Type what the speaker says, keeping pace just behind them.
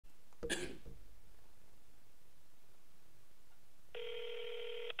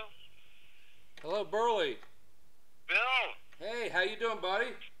doing,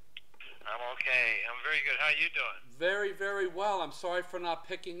 buddy? I'm okay. I'm very good. How you doing? Very, very well. I'm sorry for not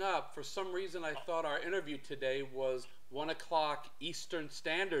picking up. For some reason, I thought our interview today was 1 o'clock Eastern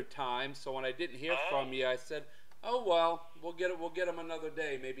Standard Time. So when I didn't hear from you, I said, "Oh well, we'll get it. We'll get him another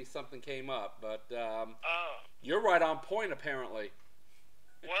day. Maybe something came up." But you're right on point, apparently.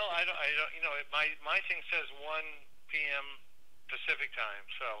 Well, I don't. You know, my thing says 1 p.m. Pacific time.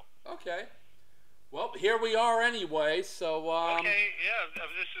 So. Okay. Well, here we are anyway. So. Okay. Yeah.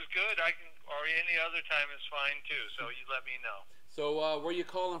 This is good. I can, or any other time is fine too. So you let me know. So where are you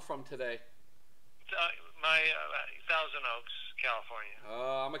calling from today? My Thousand Oaks, California.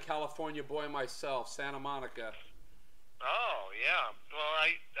 I'm a California boy myself, Santa Monica. Oh, yeah. Well,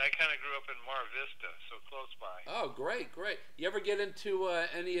 I kind of grew up in Mar Vista, so close by. Oh, great, great. You ever get into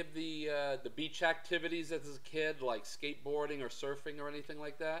any of the beach activities as a kid, like skateboarding or surfing or anything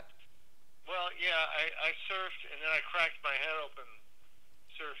like that? Well, yeah, I surfed, and then I cracked my head open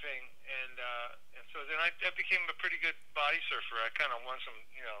surfing, and so then I became a pretty good body surfer. I kind of won some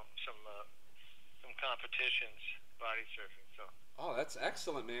competitions body surfing, so. Oh, that's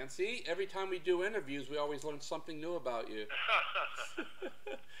excellent, man. See, every time we do interviews, we always learn something new about you.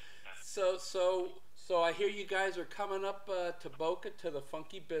 So I hear you guys are coming up to Boca to the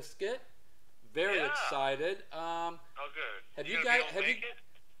Funky Biscuit. Very excited. Oh, good. Have you guys?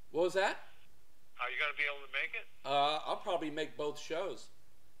 What was that? Are you gonna be able to make it? I'll probably make both shows.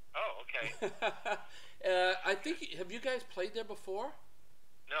 Oh, okay. I think. Have you guys played there before?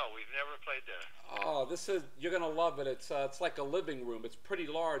 No, we've never played there. Oh, you're gonna love it. It's like a living room. It's pretty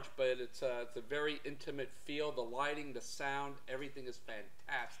large, but it's a very intimate feel. The lighting, the sound, everything is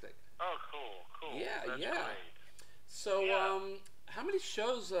fantastic. Oh, cool. Yeah, That's yeah. Great. So, how many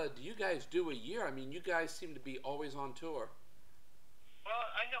shows do you guys do a year? I mean, you guys seem to be always on tour. Well,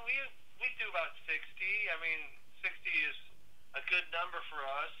 I know we do about 60. I mean, 60 is a good number for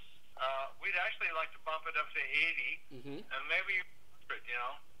us. We'd actually like to bump it up to 80, and maybe. You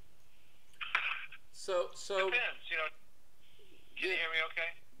know. So depends, you know. Can you hear me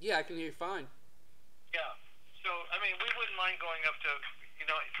okay? Yeah, I can hear you fine. Yeah. So I mean, we wouldn't mind going up to,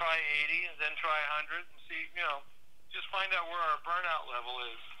 try 80 and then try 100 and see, just find out where our burnout level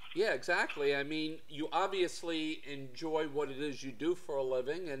is. Yeah, exactly. I mean, you obviously enjoy what it is you do for a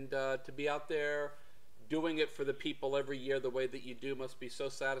living, and to be out there doing it for the people every year the way that you do must be so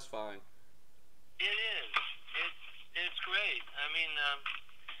satisfying. It is. It's great. I mean,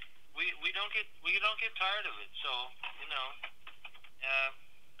 we don't get tired of it. So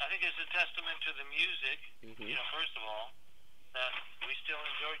I think it's a testament to the music. First of all, that we still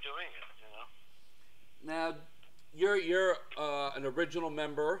enjoy doing it. Now, you're an original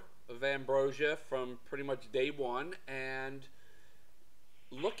member of Ambrosia from pretty much day one, and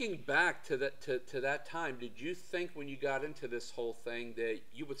looking back to that time, did you think when you got into this whole thing that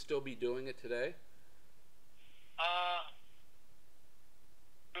you would still be doing it today?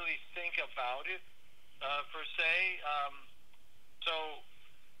 Really think about it per se. So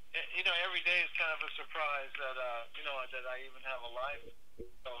every day is kind of a surprise that that I even have a life.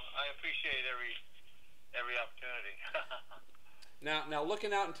 So I appreciate every opportunity. Now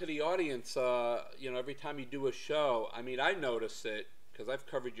looking out into the audience, every time you do a show, I mean, I notice it because I've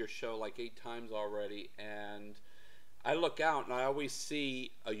covered your show like 8 times already, and I look out and I always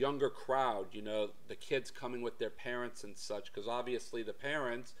see a younger crowd, the kids coming with their parents and such, because obviously the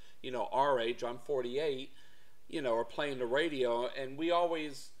parents, our age, I'm 48, are playing the radio, and we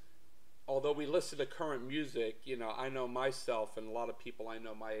always, although we listen to current music, I know myself and a lot of people I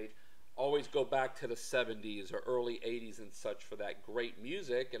know my age always go back to the 70s or early 80s and such for that great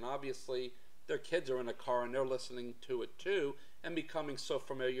music, and obviously their kids are in a car and they're listening to it too and becoming so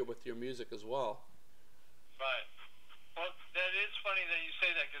familiar with your music as well. Right. Well, that is funny that you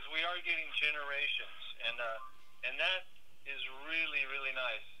say that, because we are getting generations, and that is really, really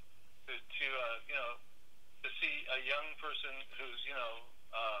nice to see a young person who's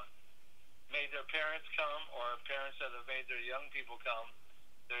made their parents come, or parents that have made their young people come,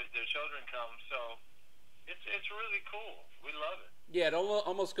 their children come. So it's really cool. We love it. Yeah, it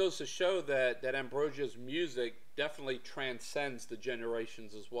almost goes to show that Ambrosia's music definitely transcends the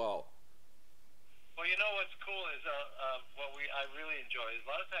generations as well. Well, what's cool is what I really enjoy is a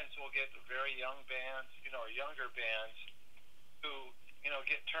lot of times we'll get very young bands, or younger bands who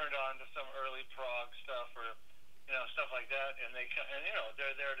get turned on to some early prog stuff or stuff like that, and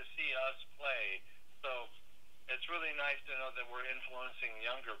they're there to see us play. So it's really nice to know that we're influencing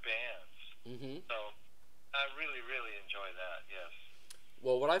younger bands. So I really, really enjoy that. Yes.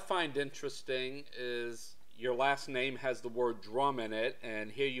 Well, what I find interesting is your last name has the word drum in it,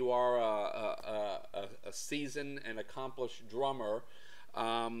 and here you are, a seasoned and accomplished drummer.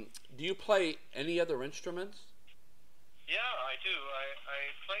 Do you play any other instruments? Yeah, I do.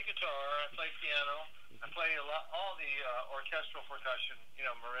 I play guitar. I play piano. I play a lot, all the orchestral percussion. You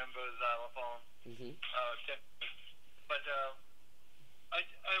know, marimba, xylophone. Mm-hmm. But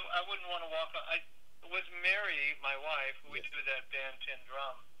I wouldn't want to walk on. With Mary, my wife, we Yes. do that band Tin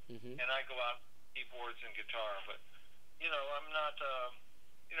Drum, Mm-hmm. and I go out keyboards and guitar. But you know, I'm not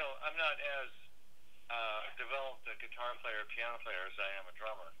as developed a guitar player, piano player as I am a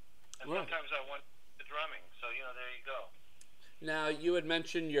drummer. And Right. sometimes I want the drumming. So you know, there you go. Now, you had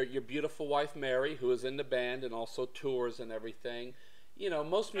mentioned your beautiful wife Mary, who is in the band and also tours and everything. You know,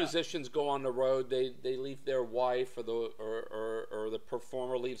 most Yeah. musicians go on the road. They leave their wife or the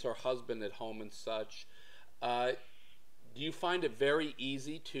performer leaves her husband at home and such. Uh, do you find it very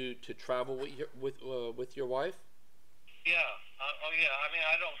easy to travel with your wife? Yeah. Oh yeah. I mean,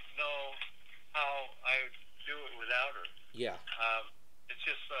 I don't know how I would do it without her. Yeah. It's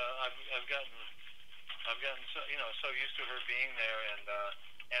just I've gotten so used to her being there, and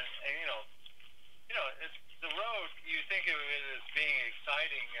it's the road. You think of it as being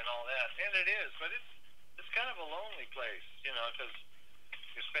exciting and all that, and it is, but it's kind of a lonely place, you know, because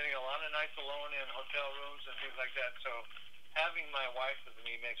you're spending a lot of nights alone in hotel rooms and things like that. So having my wife with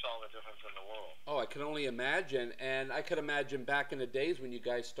me makes all the difference in the world. Oh, I can only imagine. And I could imagine back in the days when you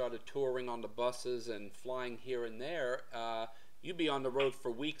guys started touring on the buses and flying here and there, you'd be on the road for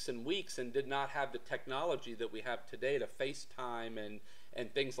weeks and weeks and did not have the technology that we have today to FaceTime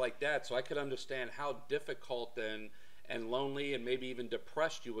and things like that. So I could understand how difficult and lonely and maybe even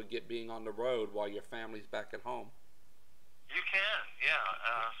depressed you would get being on the road while your family's back at home. You can,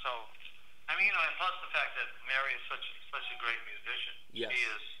 yeah. So, I mean, and plus the fact that Mary is such a great musician. Yes.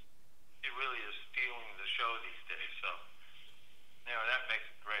 She really is stealing the show these days. So, that makes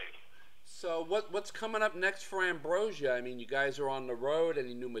it great. So what's coming up next for Ambrosia? I mean, you guys are on the road.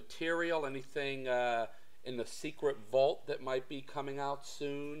 Any new material? Anything in the secret vault that might be coming out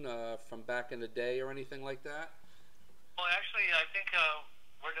soon from back in the day or anything like that? Well, actually, I think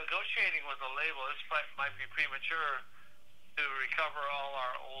we're negotiating with a label. This might be premature to recover all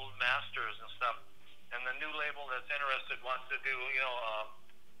our old masters and stuff. And the new label that's interested wants to do,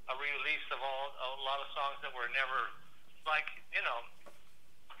 a release of a lot of songs that were never,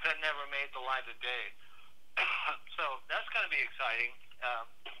 that never made the light of day. So that's going to be exciting.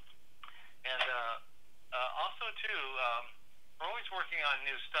 And also, too, we're always working on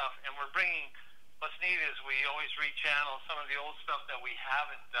new stuff, and we're bringing, what's neat is we always rechannel some of the old stuff that we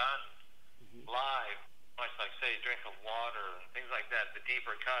haven't done live, like, say, Drink of Water and things like that, the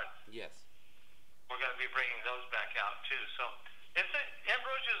deeper cuts. Yes. We're going to be bringing those back out, too. So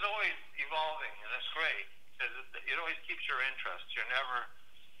Ambrosia is always evolving, and it's great, because it always keeps your interest. You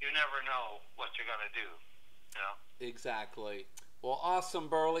never know what you're going to do, you know? Exactly. Well, awesome,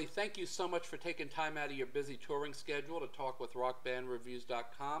 Burley. Thank you so much for taking time out of your busy touring schedule to talk with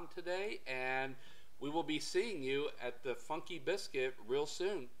rockbandreviews.com today, and we will be seeing you at the Funky Biscuit real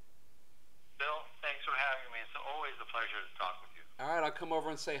soon. Bill, thanks for having me. It's always a pleasure to talk with you. All right, I'll come over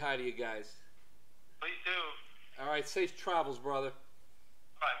and say hi to you guys. Please do. All right, safe travels, brother.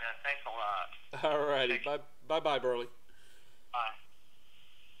 All right, man. Thanks a lot. All righty. Bye-bye, Burley. Bye.